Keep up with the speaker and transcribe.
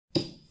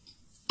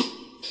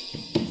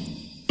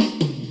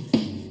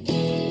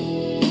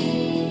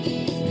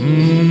I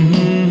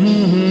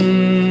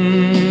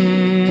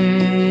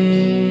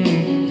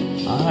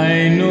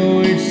know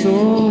it's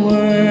over,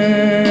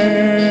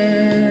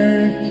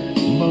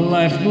 but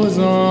life goes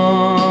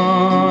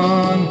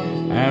on,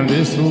 and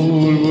this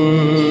whole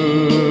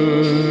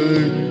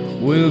world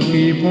will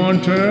keep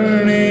on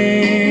turning.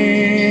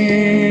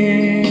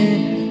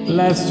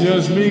 Let's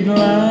just be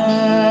glad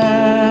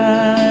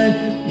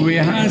we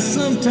had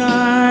some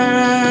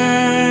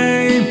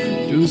time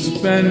to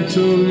spend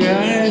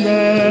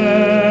together.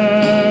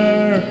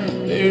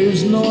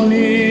 There's no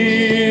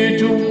need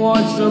to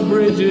watch the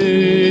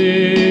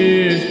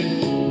bridges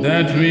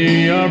that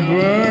we are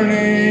burning.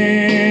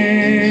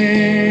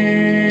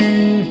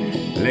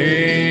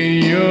 Lay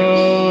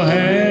your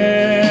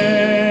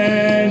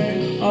head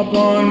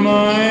upon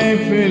my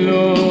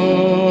pillow.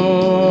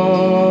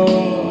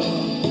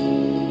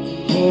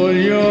 Hold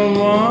your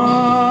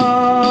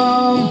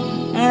warm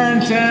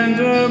and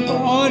tender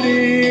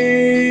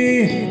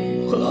body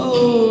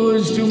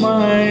close to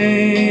mine.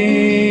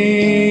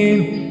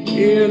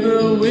 Hear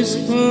the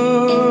whisper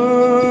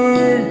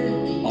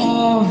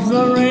of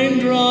the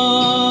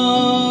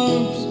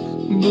raindrops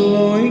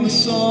blowing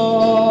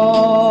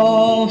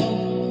soft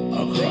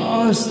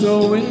across the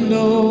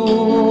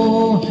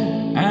window,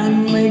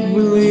 and make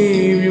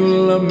believe you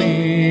love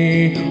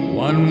me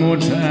one more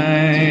time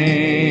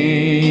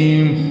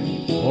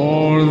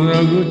for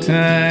the good time.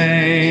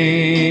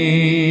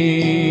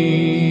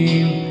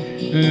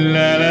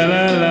 La la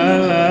la la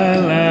la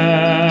la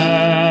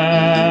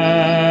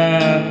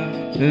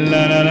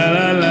la la la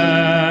la la.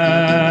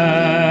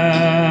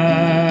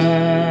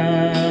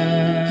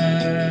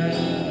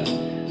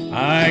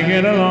 I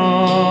get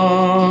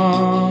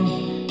along,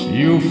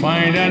 you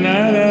find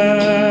another,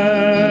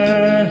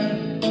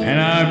 and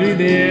I'll be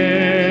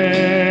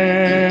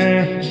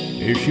there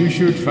if you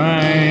should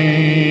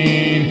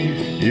find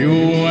you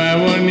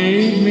ever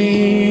need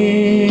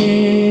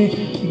me.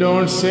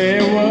 Don't say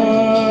a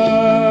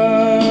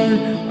word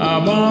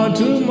about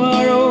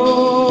tomorrow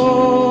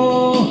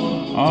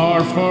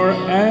or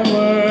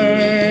forever.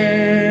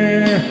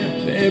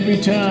 There'll be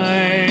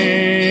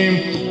time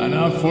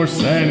enough for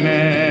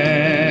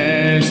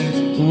sadness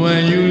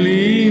when you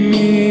leave me.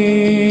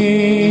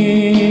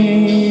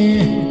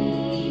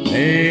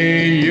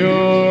 Lay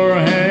your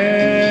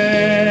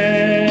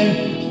head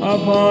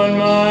upon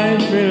my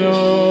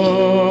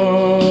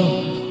pillow.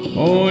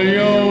 Hold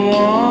your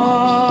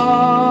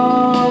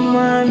warm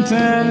and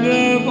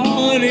tender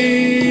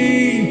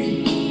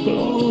body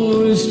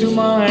close to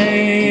mine.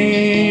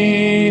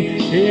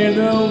 Hear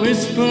the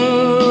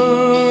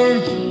whisper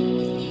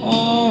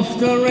of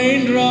the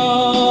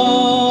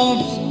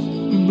raindrops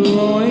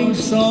blowing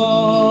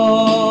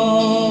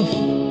soft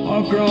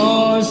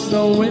across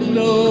the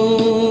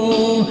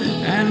window,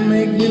 and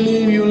make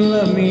believe you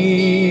love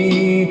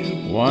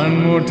me one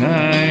more time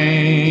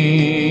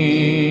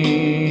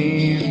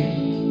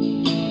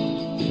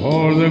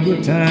for the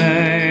good time,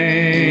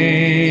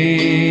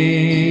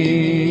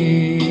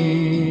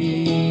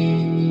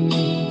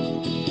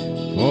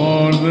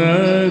 for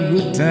the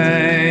good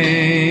time.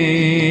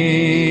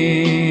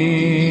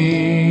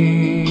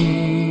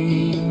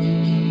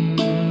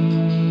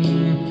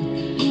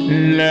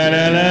 La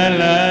la la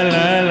la.